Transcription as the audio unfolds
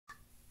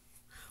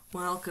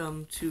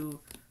Welcome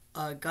to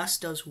Gus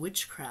Does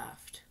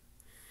Witchcraft.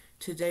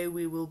 Today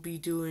we will be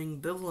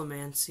doing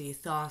biblomancy,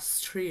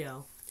 thoths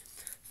trio.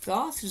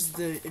 Thoth is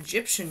the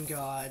Egyptian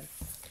god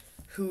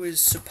who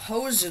is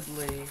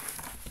supposedly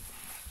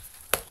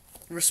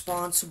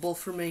responsible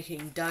for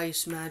making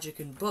dice, magic,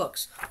 and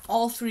books,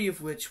 all three of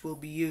which will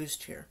be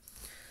used here.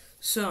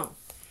 So,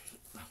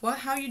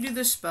 how you do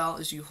this spell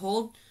is you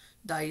hold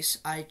dice.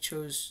 I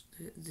chose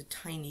the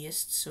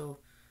tiniest, so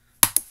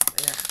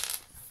yeah.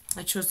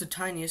 I chose the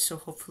tiniest, so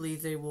hopefully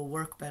they will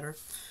work better.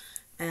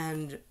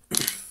 And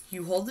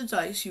you hold the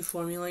dice, you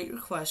formulate your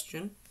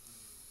question.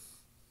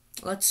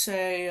 Let's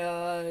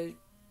say,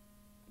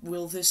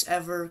 will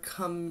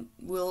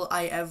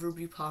I ever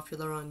be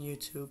popular on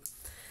YouTube?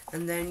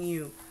 And then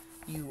you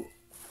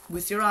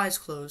with your eyes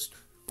closed,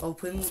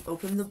 open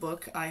the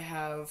book. I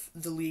have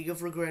The League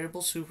of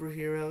Regrettable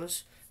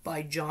Superheroes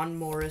by John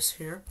Morris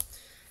here.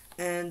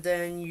 And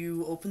then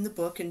you open the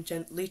book and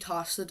gently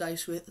toss the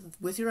dice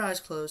with your eyes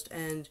closed,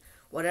 and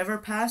whatever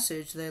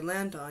passage they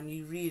land on,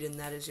 you read, and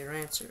that is your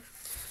answer.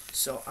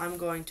 So I'm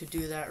going to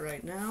do that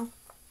right now.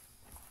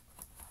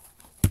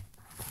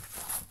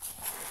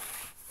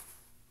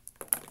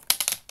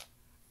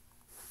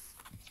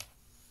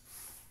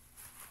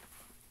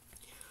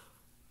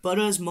 But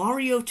as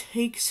Mario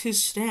takes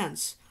his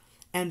stance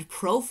and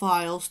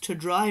profiles to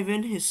drive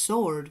in his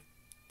sword,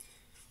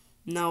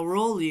 now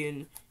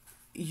Rolian,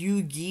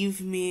 you give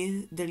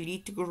me the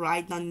little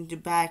ride on the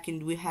back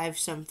and we have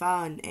some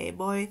fun, eh,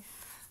 boy?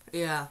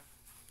 Yeah.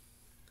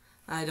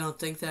 I don't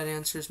think that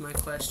answers my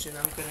question.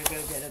 I'm gonna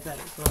go get a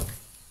better book.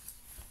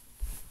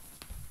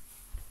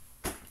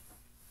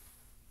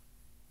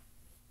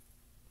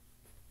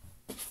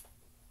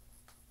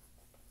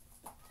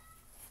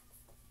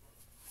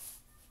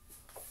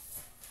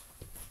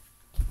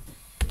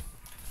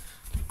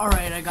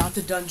 Alright, I got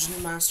the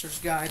Dungeon Master's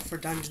Guide for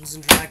Dungeons &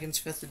 Dragons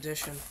 5th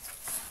edition.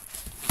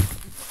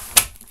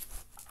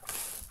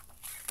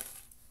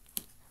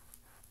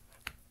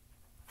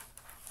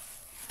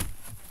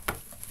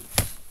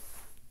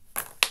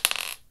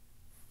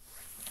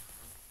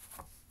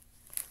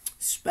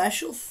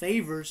 Special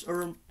favors,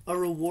 or a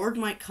reward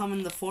might come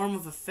in the form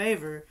of a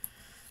favor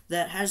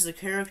that has the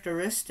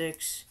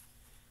characteristics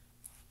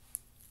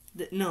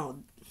that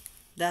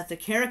the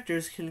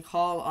characters can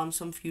call on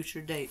some future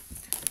date.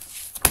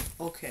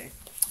 Okay,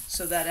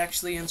 so that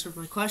actually answered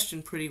my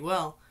question pretty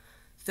well.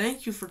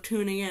 Thank you for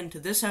tuning in to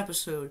this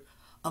episode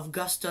of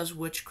Gus Does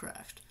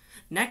Witchcraft.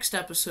 Next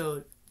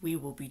episode, we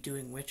will be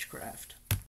doing witchcraft.